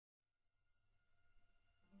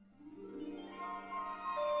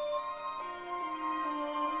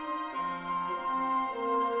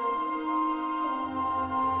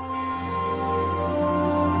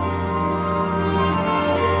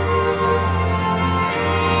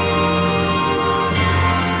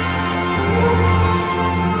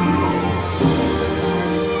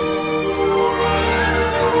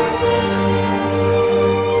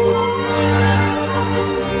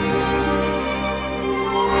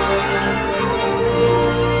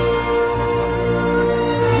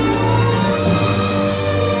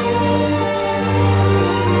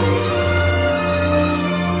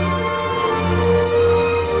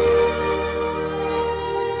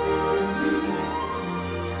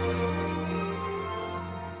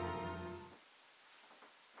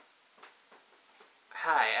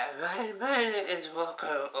My name is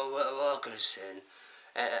Wilkerson.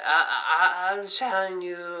 I'm telling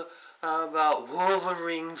you about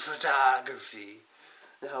Wolverine photography.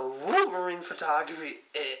 Now, Wolverine photography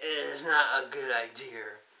is not a good idea.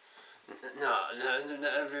 No,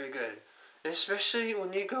 not very good. Especially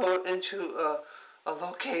when you go into a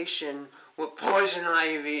location with poison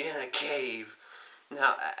ivy in a cave.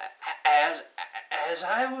 Now, as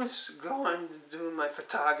I was going to do my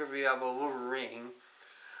photography of a Wolverine,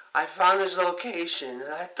 I found this location,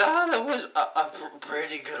 and I thought it was a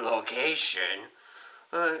pretty good location.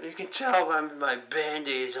 You can tell by my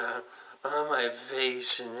band-aids on my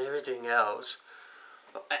face and everything else.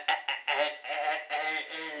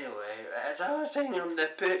 Anyway, as I was taking the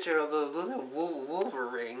picture of the little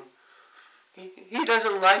Wolverine, he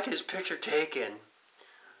doesn't like his picture taken.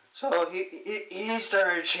 So he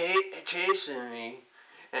started chasing me,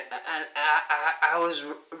 and I was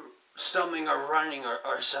stumbling or running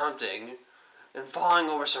or something, and falling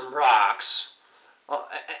over some rocks.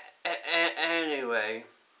 Anyway,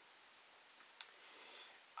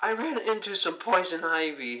 I ran into some poison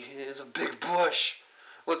ivy in a big bush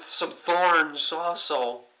with some thorns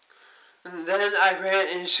also. And then I ran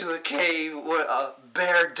into a cave with a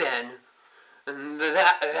bear den, and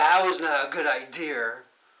that was not a good idea.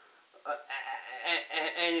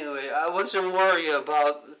 Anyway, I wasn't worried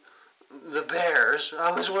about the bears.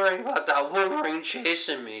 I was worried about that Wolverine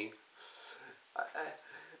chasing me.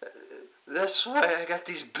 That's why I got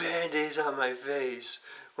these band-aids on my face.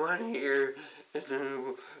 One here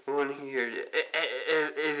and one here.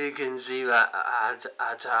 If you can see what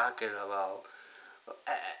I'm talking about.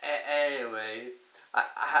 Anyway,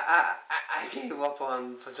 I gave up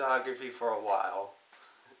on photography for a while.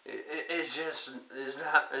 It's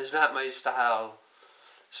not my style.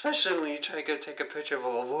 Especially when you try to take a picture of a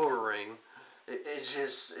Wolverine. It's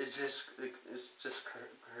just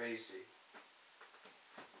crazy.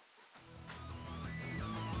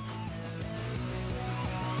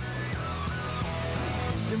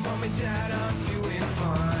 Mom and Dad, I'm doing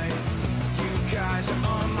fine. You guys are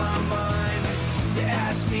on my mind.